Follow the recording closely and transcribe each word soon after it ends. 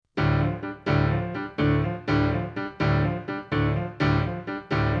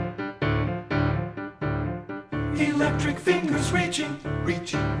Electric fingers reaching,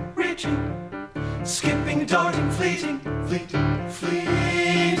 reaching, reaching, skipping, darting, fleeting, fleeting,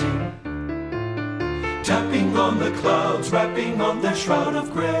 fleeting, tapping on the clouds, rapping on their shroud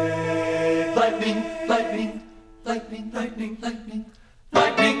of gray. Lightning, lightning, lightning, lightning, lightning,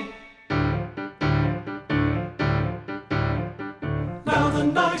 lightning. Now the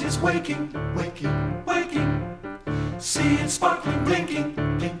night is waking, waking, waking. See it sparkling, blinking,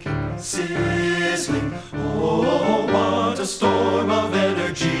 blinking, sizzling. Oh, what a storm of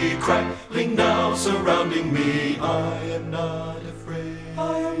energy crackling now surrounding me. I am not afraid.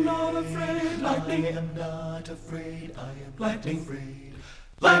 I am not afraid. Lightning. I am not afraid. I am lightning. Afraid.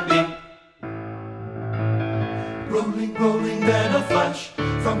 Lightning. Rolling, rolling, then a flash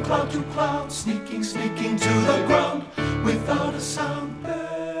from cloud to cloud, sneaking, sneaking to the ground without a sound.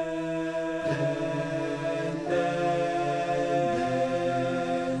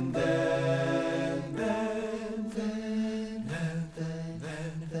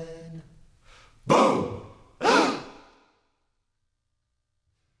 Boom! I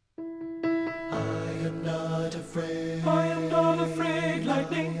am not afraid. I am not afraid.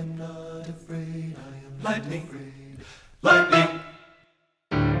 Lightning. I am not afraid. I am lightning. Afraid. Lightning.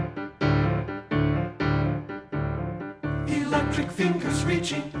 Electric fingers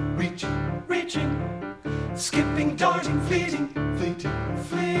reaching, reaching, reaching, skipping, darting, fleeting, fleeting,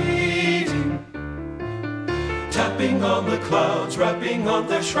 fleeting, tapping on the clouds, rapping on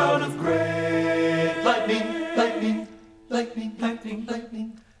their shroud of gray. Lightning, lightning, lightning, lightning,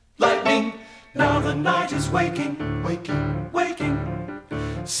 lightning, lightning. Now the night is waking, waking, waking.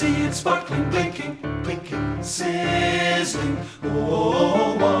 See it sparkling, blinking, blinking, sizzling.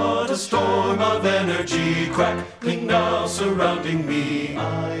 Oh, what a storm of energy crackling now surrounding me.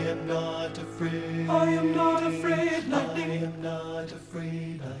 I am not afraid. I am not afraid. Lightning. I am not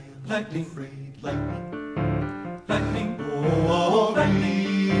afraid. I am lightning. Afraid. Lightning. Lightning. Oh,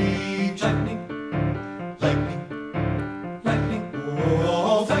 lightning. Lightning. Lightning. Lightning.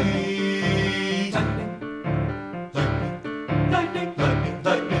 Oh, lightning. Lightning. Lightning. Lightning.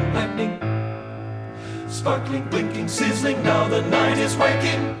 Lightning. Lightning. Sparkling, blinking, sizzling. Now the night is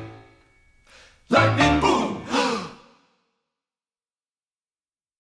waking. Lightning.